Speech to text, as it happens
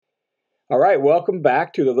All right, welcome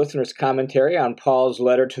back to the listener's commentary on Paul's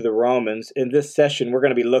letter to the Romans. In this session, we're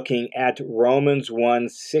going to be looking at Romans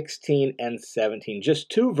 1:16 and 17. Just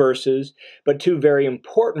two verses, but two very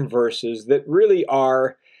important verses that really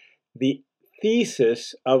are the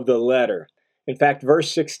thesis of the letter. In fact, verse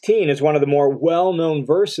 16 is one of the more well-known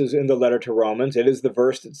verses in the letter to Romans. It is the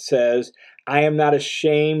verse that says, "I am not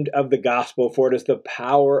ashamed of the gospel, for it is the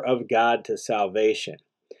power of God to salvation."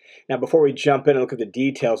 Now, before we jump in and look at the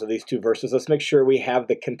details of these two verses, let's make sure we have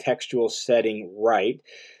the contextual setting right,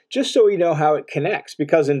 just so we know how it connects.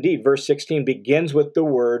 Because indeed, verse 16 begins with the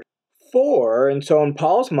word for, and so in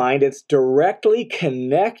Paul's mind, it's directly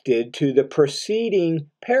connected to the preceding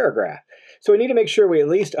paragraph. So we need to make sure we at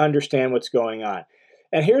least understand what's going on.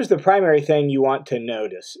 And here's the primary thing you want to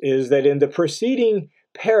notice, is that in the preceding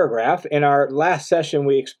paragraph, in our last session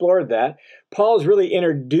we explored that, Paul is really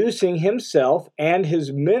introducing himself and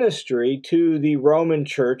his ministry to the Roman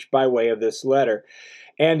church by way of this letter.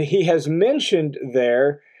 And he has mentioned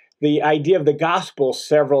there the idea of the gospel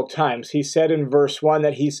several times. He said in verse 1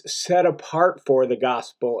 that he's set apart for the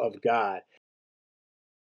gospel of God.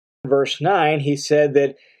 In verse 9, he said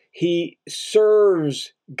that he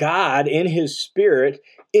serves God in his spirit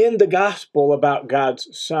in the gospel about God's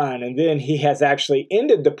Son. And then he has actually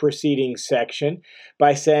ended the preceding section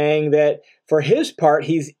by saying that for his part,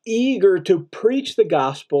 he's eager to preach the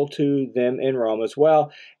gospel to them in Rome as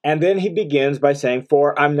well. And then he begins by saying,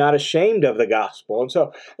 "For I'm not ashamed of the gospel." And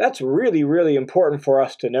so that's really, really important for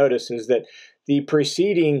us to notice, is that the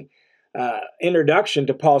preceding introduction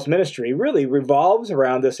to Paul's ministry really revolves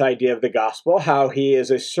around this idea of the gospel, how he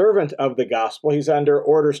is a servant of the gospel. He's under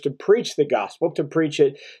orders to preach the gospel, to preach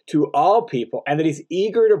it to all people, and that he's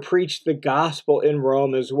eager to preach the gospel in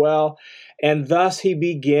Rome as well. And thus he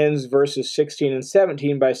begins verses 16 and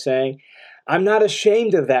 17 by saying, "I'm not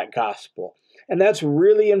ashamed of that gospel." And that's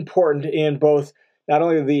really important in both not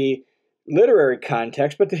only the literary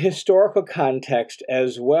context, but the historical context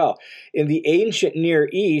as well. In the ancient Near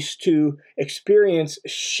East, to experience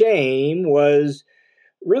shame was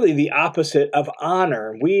really the opposite of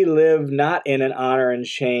honor. We live not in an honor and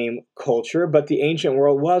shame culture, but the ancient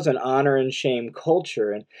world was an honor and shame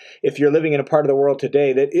culture. And if you're living in a part of the world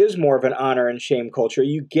today that is more of an honor and shame culture,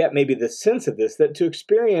 you get maybe the sense of this, that to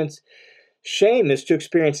experience shame is to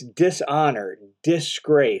experience dishonor,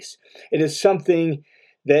 disgrace. It is something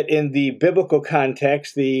that in the biblical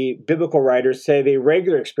context, the biblical writers say they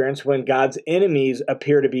regularly experience when God's enemies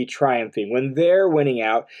appear to be triumphing. When they're winning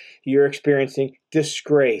out, you're experiencing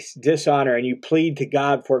disgrace, dishonor, and you plead to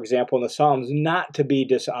God, for example, in the Psalms, not to be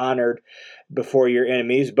dishonored before your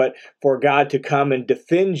enemies, but for God to come and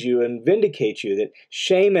defend you and vindicate you. That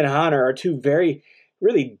shame and honor are two very,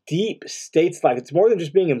 really deep states of life. It's more than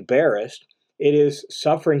just being embarrassed. It is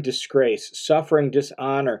suffering disgrace, suffering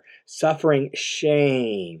dishonor, suffering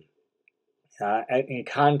shame, in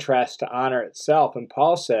contrast to honor itself. And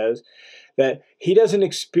Paul says that he doesn't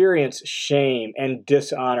experience shame and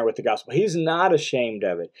dishonor with the gospel. He's not ashamed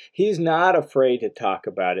of it. He's not afraid to talk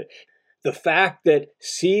about it. The fact that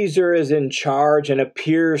Caesar is in charge and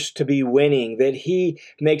appears to be winning, that he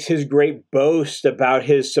makes his great boast about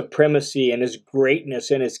his supremacy and his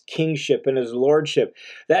greatness and his kingship and his lordship,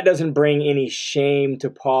 that doesn't bring any shame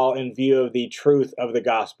to Paul in view of the truth of the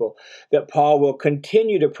gospel, that Paul will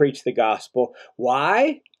continue to preach the gospel.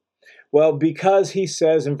 Why? Well, because he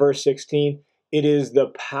says in verse 16, it is the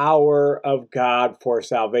power of God for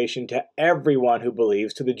salvation to everyone who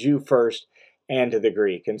believes, to the Jew first and to the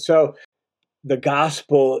Greek. And so the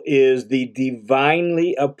gospel is the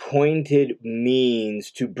divinely appointed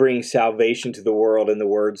means to bring salvation to the world, in the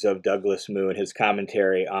words of Douglas Moo in his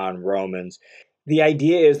commentary on Romans. The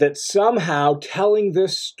idea is that somehow telling the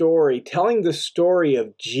story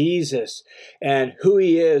of Jesus and who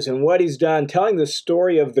he is and what he's done, telling the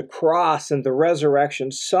story of the cross and the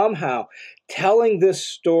resurrection, somehow telling this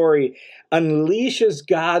story unleashes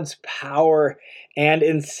God's power and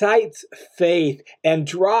incites faith and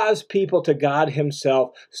draws people to God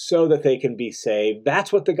himself so that they can be saved.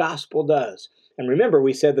 That's what the gospel does. And remember,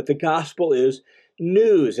 we said that the gospel is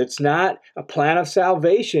news. It's not a plan of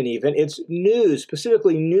salvation even. It's news,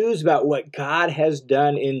 specifically news about what God has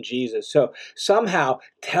done in Jesus. So somehow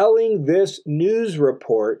telling this news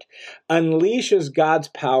report unleashes God's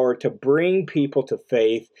power to bring people to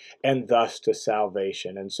faith and thus to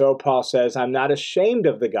salvation. And so Paul says, I'm not ashamed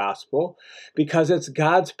of the gospel because it's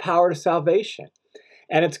God's power to salvation.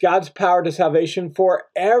 And it's God's power to salvation for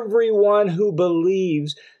everyone who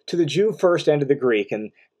believes, to the Jew first and to the Greek.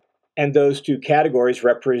 And those two categories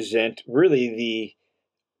represent really the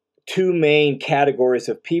two main categories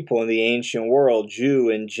of people in the ancient world, Jew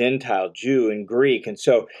and Gentile, Jew and Greek. And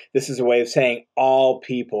so this is a way of saying all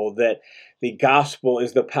people, that the gospel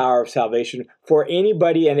is the power of salvation for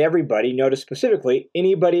anybody and everybody. Notice specifically,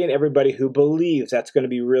 anybody and everybody who believes. That's going to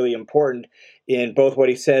be really important in both what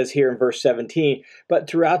he says here in verse 17, but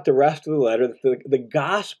throughout the rest of the letter. The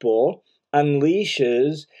gospel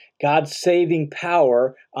unleashes God's saving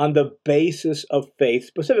power on the basis of faith,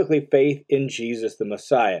 specifically faith in Jesus the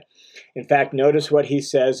Messiah. In fact, notice what he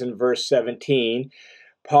says in verse 17.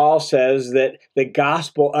 Paul says that the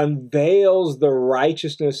gospel unveils the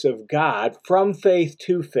righteousness of God from faith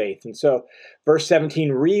to faith. And so verse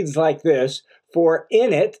 17 reads like this: "For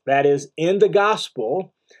in it," that is, in the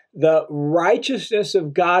gospel, "the righteousness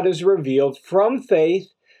of God is revealed from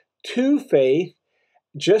faith to faith,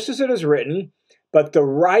 just as it is written, but the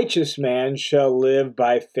righteous man shall live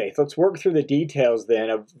by faith." Let's work through the details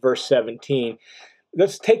then of verse 17.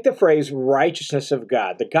 Let's take the phrase righteousness of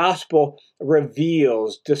God. The gospel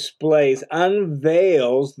reveals, displays,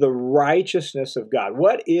 unveils the righteousness of God.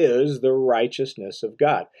 What is the righteousness of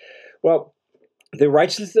God? Well, the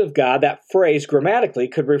righteousness of God, that phrase grammatically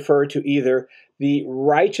could refer to either the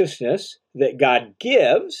righteousness that God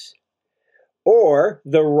gives or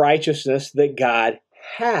the righteousness that God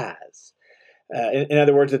has. In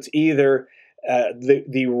other words, it's either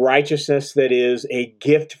the righteousness that is a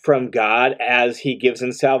gift from God as he gives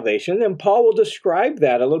in salvation. And Paul will describe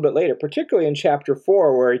that a little bit later, particularly in chapter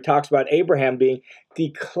 4, where he talks about Abraham being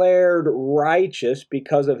declared righteous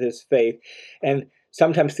because of his faith. And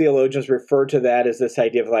sometimes theologians refer to that as this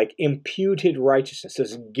idea of like imputed righteousness,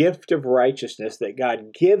 this gift of righteousness that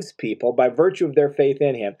God gives people by virtue of their faith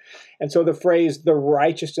in him. And so the phrase, the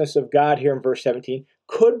righteousness of God, here in verse 17,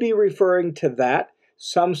 could be referring to that.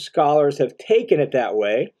 Some scholars have taken it that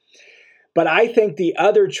way. But I think the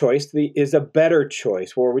other choice is a better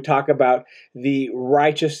choice, where we talk about the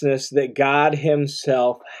righteousness that God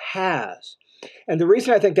himself has. And the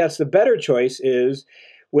reason I think that's the better choice is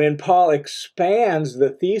when Paul expands the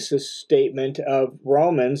thesis statement of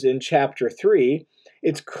Romans in chapter 3,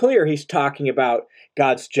 it's clear he's talking about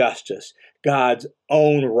God's justice, God's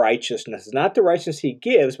own righteousness, not the righteousness he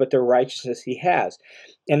gives, but the righteousness he has.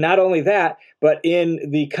 And not only that, but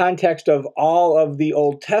in the context of all of the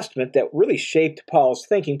Old Testament that really shaped Paul's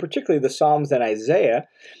thinking, particularly the Psalms and Isaiah,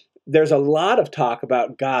 there's a lot of talk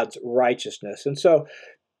about God's righteousness. And so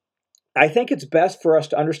I think it's best for us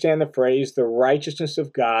to understand the phrase, the righteousness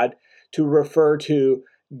of God, to refer to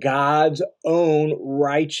God's own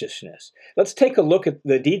righteousness. Let's take a look at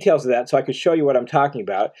the details of that so I can show you what I'm talking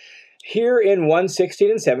about. Here in 1:16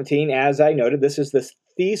 and 17, as I noted, this is the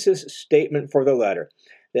thesis statement for the letter,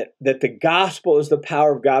 that the gospel is the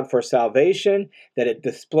power of God for salvation, that it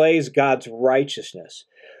displays God's righteousness.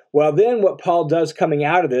 Well, then what Paul does coming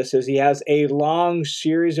out of this is he has a long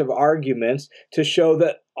series of arguments to show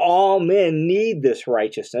that all men need this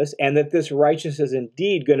righteousness, and that this righteousness is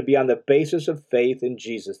indeed going to be on the basis of faith in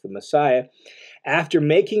Jesus the Messiah. After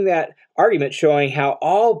making that argument showing how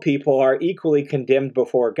all people are equally condemned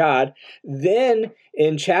before God, then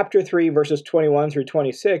in chapter 3, verses 21 through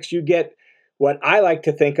 26, you get what I like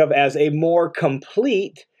to think of as a more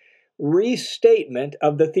complete restatement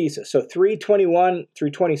of the thesis. So 3:21 through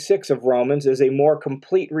 26 of Romans is a more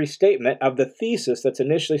complete restatement of the thesis that's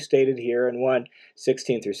initially stated here in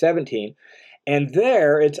 1:16 through 17. And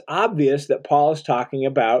there it's obvious that Paul is talking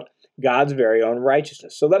about God's very own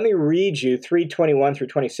righteousness. So let me read you 3:21 through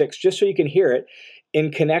 26 just so you can hear it in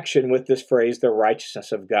connection with this phrase, the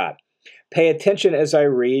righteousness of God. Pay attention as I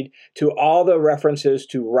read to all the references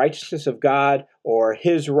to righteousness of God or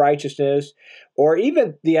his righteousness, or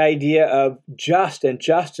even the idea of just and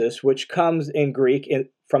justice, which comes in Greek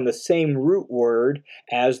from the same root word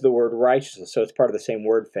as the word righteousness. So it's part of the same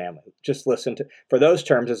word family. Just listen for those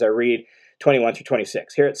terms as I read 21 through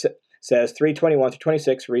 26. Here it says 3:21 through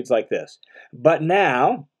 26 reads like this: "But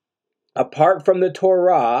now, apart from the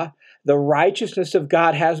Torah, the righteousness of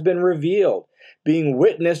God has been revealed, being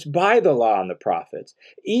witnessed by the law and the prophets,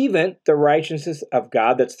 even the righteousness of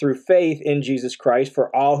God that's through faith in Jesus Christ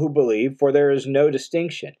for all who believe, for there is no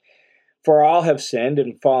distinction. For all have sinned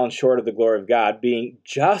and fallen short of the glory of God, being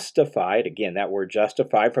justified," again, that word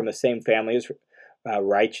justified from the same family as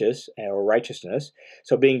righteous or righteousness.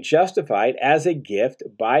 So being justified as a gift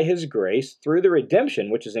by his grace through the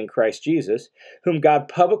redemption which is in Christ Jesus, whom God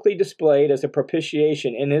publicly displayed as a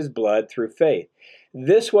propitiation in his blood through faith.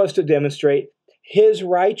 This was to demonstrate his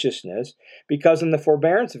righteousness, because in the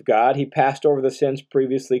forbearance of God he passed over the sins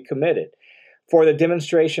previously committed. For the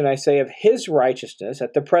demonstration, I say, of his righteousness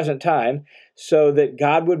at the present time, so that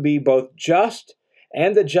God would be both just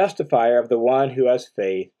and the justifier of the one who has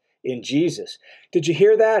faith in Jesus. Did you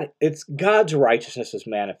hear that? It's God's righteousness is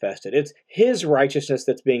manifested. It's His righteousness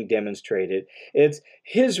that's being demonstrated. It's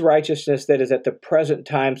His righteousness that is at the present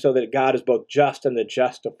time, so that God is both just and the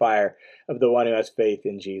justifier of the one who has faith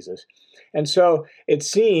in Jesus. And so it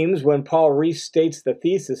seems when Paul restates the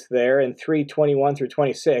thesis there in 3:21 through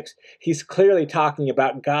 26, he's clearly talking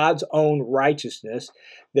about God's own righteousness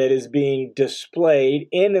that is being displayed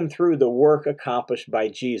in and through the work accomplished by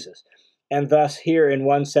Jesus. And thus here in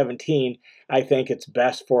 1:17, I think it's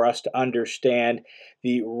best for us to understand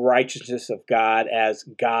the righteousness of God as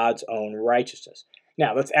God's own righteousness.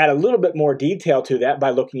 Now, let's add a little bit more detail to that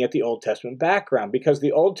by looking at the Old Testament background, because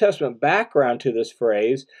the Old Testament background to this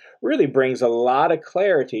phrase really brings a lot of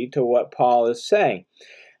clarity to what Paul is saying.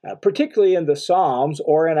 Particularly in the Psalms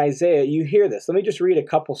or in Isaiah, you hear this. Let me just read a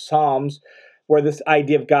couple Psalms where this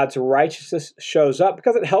idea of God's righteousness shows up,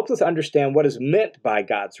 because it helps us understand what is meant by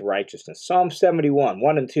God's righteousness. Psalm 71,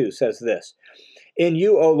 1 and 2 says this: "In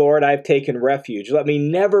you, O Lord, I have taken refuge. Let me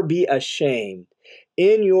never be ashamed.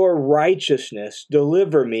 In your righteousness,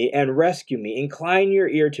 deliver me and rescue me. Incline your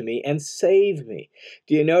ear to me and save me."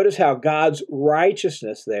 Do you notice how God's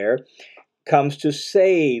righteousness there comes to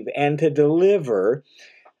save and to deliver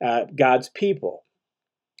God's people?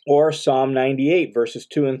 Or Psalm 98, verses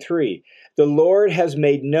 2 and 3. "The Lord has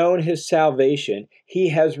made known His salvation. He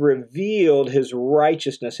has revealed His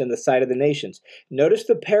righteousness in the sight of the nations." Notice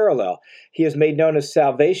the parallel. He has made known His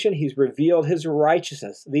salvation. He's revealed His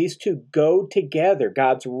righteousness. These two go together.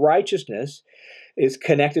 God's righteousness is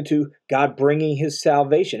connected to God bringing His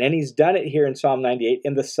salvation. And He's done it here in Psalm 98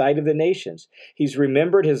 in the sight of the nations. He's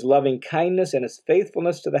remembered His loving kindness and His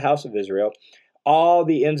faithfulness to the house of Israel. All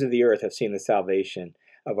the ends of the earth have seen the salvation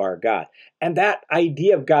of our God. And that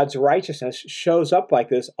idea of God's righteousness shows up like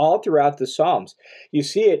this all throughout the Psalms. You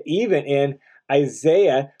see it even in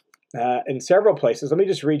Isaiah in several places. Let me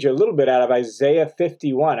just read you a little bit out of Isaiah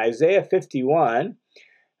 51. Isaiah 51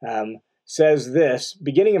 says this,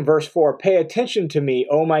 beginning in verse 4, "Pay attention to me,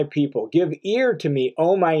 O my people. Give ear to me,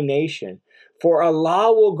 O my nation. For a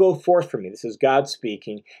law will go forth from me," this is God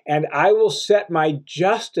speaking, "and I will set my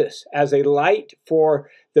justice as a light for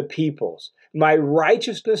the peoples. My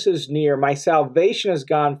righteousness is near, my salvation has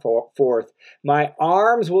gone forth. My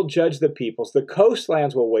arms will judge the peoples. The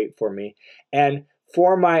coastlands will wait for me, and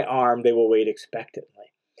for my arm they will wait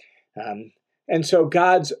expectantly." And so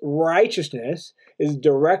God's righteousness is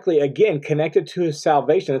directly, again, connected to His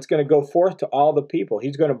salvation. It's going to go forth to all the people.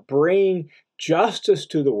 He's going to bring justice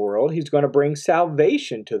to the world. He's going to bring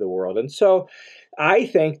salvation to the world. And so I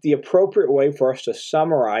think the appropriate way for us to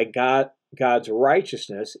summarize God's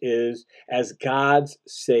righteousness is as God's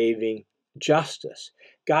saving justice.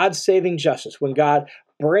 God's saving justice. When God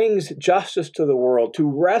brings justice to the world to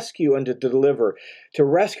rescue and to deliver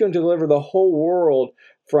the whole world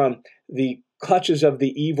from the clutches of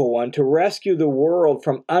the evil one, to rescue the world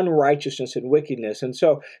from unrighteousness and wickedness. And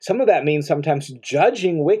so some of that means sometimes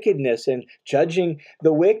judging wickedness and judging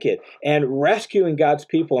the wicked and rescuing God's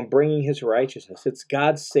people and bringing His righteousness. It's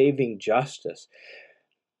God's saving justice.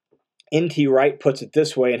 N.T. Wright puts it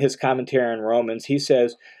this way in his commentary on Romans. He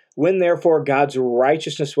says, "When therefore God's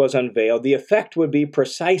righteousness was unveiled, the effect would be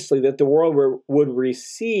precisely that the world would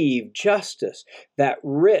receive justice, that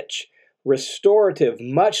rich, restorative,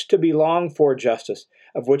 much to be longed for justice,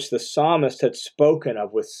 of which the psalmist had spoken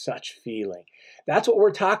of with such feeling." That's what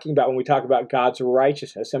we're talking about when we talk about God's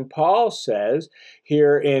righteousness. And Paul says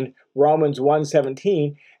here in Romans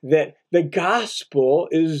 1:17 that the gospel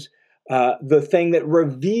is the thing that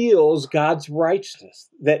reveals God's righteousness,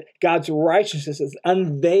 that God's righteousness is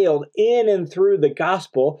unveiled in and through the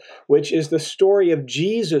gospel, which is the story of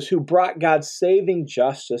Jesus who brought God's saving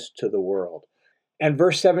justice to the world. And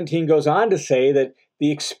verse 17 goes on to say that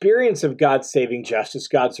the experience of God's saving justice,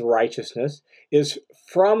 God's righteousness, is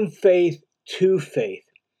from faith to faith,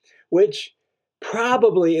 which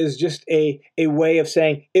probably is just a way of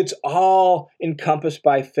saying it's all encompassed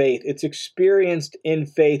by faith. It's experienced in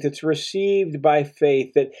faith. It's received by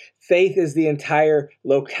faith. That faith is the entire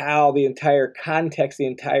locale, the entire context, the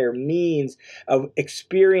entire means of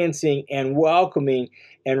experiencing and welcoming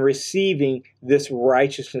and receiving this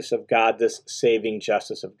righteousness of God, this saving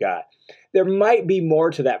justice of God. There might be more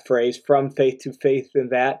to that phrase, from faith to faith, than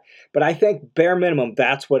that, but I think bare minimum,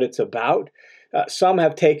 that's what it's about. Some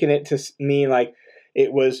have taken it to mean like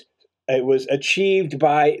it was achieved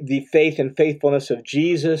by the faith and faithfulness of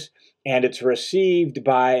Jesus, and it's received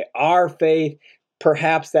by our faith.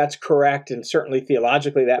 Perhaps that's correct, and certainly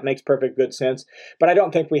theologically that makes perfect good sense, but I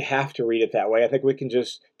don't think we have to read it that way. I think we can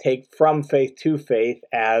just take from faith to faith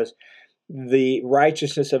as the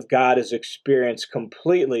righteousness of God is experienced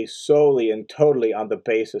completely, solely, and totally on the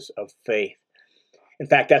basis of faith. In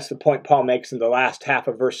fact, that's the point Paul makes in the last half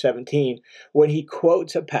of verse 17 when he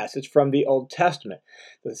quotes a passage from the Old Testament.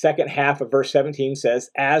 The second half of verse 17 says,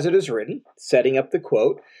 "As it is written," setting up the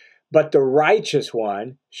quote, "but the righteous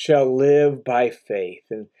one shall live by faith."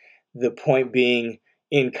 And the point being,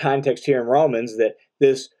 in context here in Romans, that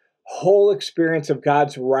this whole experience of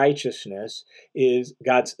God's righteousness, is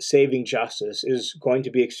God's saving justice, is going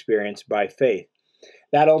to be experienced by faith.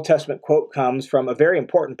 That Old Testament quote comes from a very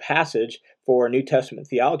important passage for New Testament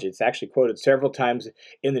theology. It's actually quoted several times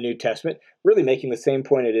in the New Testament, really making the same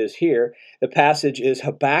point it is here. The passage is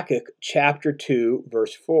Habakkuk chapter 2,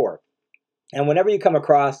 verse 4. And whenever you come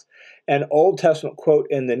across an Old Testament quote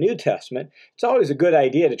in the New Testament, it's always a good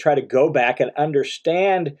idea to try to go back and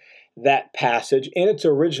understand that passage in its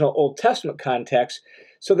original Old Testament context,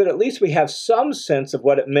 so that at least we have some sense of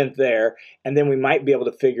what it meant there, and then we might be able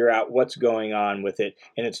to figure out what's going on with it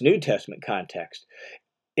in its New Testament context.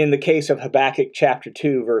 In the case of Habakkuk chapter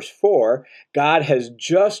 2, verse 4, God has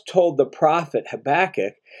just told the prophet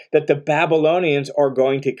Habakkuk that the Babylonians are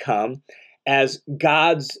going to come as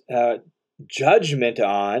God's judgment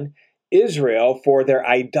on Israel for their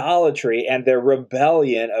idolatry and their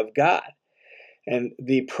rebellion of God. And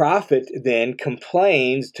the prophet then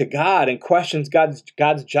complains to God and questions God's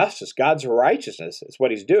justice, God's righteousness is what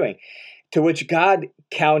he's doing. To which God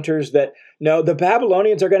counters that, no, the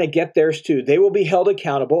Babylonians are going to get theirs too. They will be held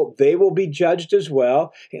accountable. They will be judged as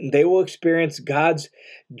well. And they will experience God's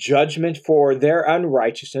judgment for their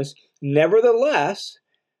unrighteousness. Nevertheless,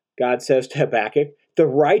 God says to Habakkuk, the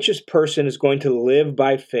righteous person is going to live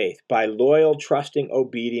by faith, by loyal, trusting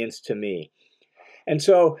obedience to me. And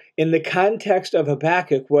so in the context of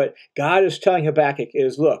Habakkuk, what God is telling Habakkuk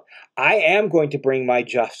is, look, I am going to bring my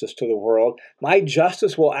justice to the world. My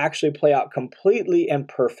justice will actually play out completely and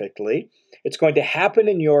perfectly. It's going to happen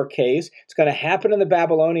in your case. It's going to happen in the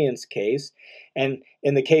Babylonians' case. And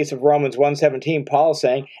in the case of Romans 1:17, Paul is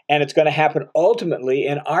saying, and it's going to happen ultimately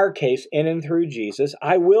in our case, in and through Jesus.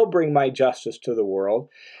 I will bring my justice to the world.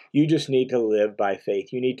 You just need to live by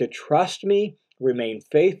faith. You need to trust me, remain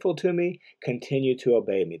faithful to me, continue to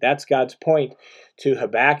obey me. That's God's point to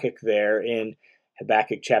Habakkuk there in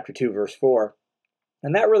Habakkuk chapter 2, verse 4.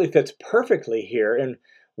 And that really fits perfectly here in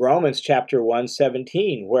Romans chapter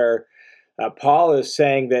 1:17, where Paul is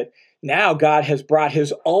saying that now God has brought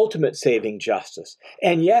his ultimate saving justice.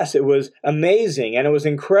 And yes, it was amazing and it was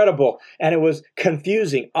incredible and it was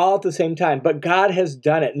confusing all at the same time. But God has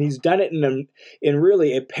done it, and he's done it in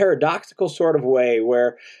really a paradoxical sort of way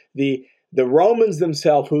where the Romans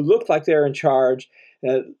themselves, who looked like they're in charge,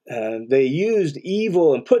 they used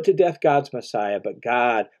evil and put to death God's Messiah, but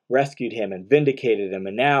God rescued him and vindicated him.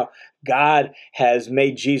 And now God has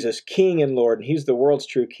made Jesus King and Lord, and he's the world's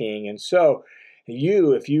true King. And so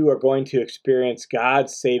if you are going to experience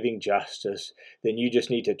God's saving justice, then you just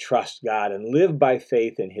need to trust God and live by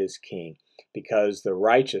faith in his King, because the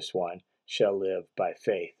righteous one shall live by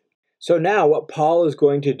faith. So now what Paul is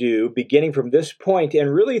going to do, beginning from this point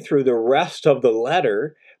and really through the rest of the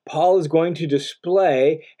letter, Paul is going to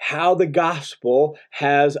display how the gospel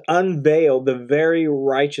has unveiled the very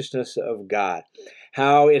righteousness of God,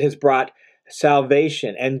 how it has brought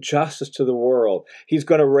salvation and justice to the world. He's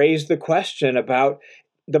going to raise the question about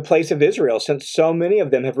the place of Israel, since so many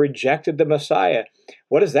of them have rejected the Messiah.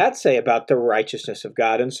 What does that say about the righteousness of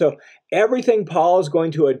God? And so everything Paul is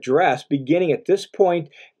going to address, beginning at this point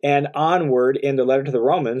and onward in the letter to the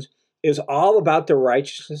Romans, is all about the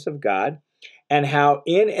righteousness of God and how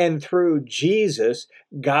in and through Jesus,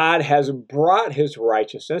 God has brought his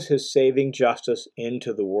righteousness, his saving justice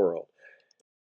into the world.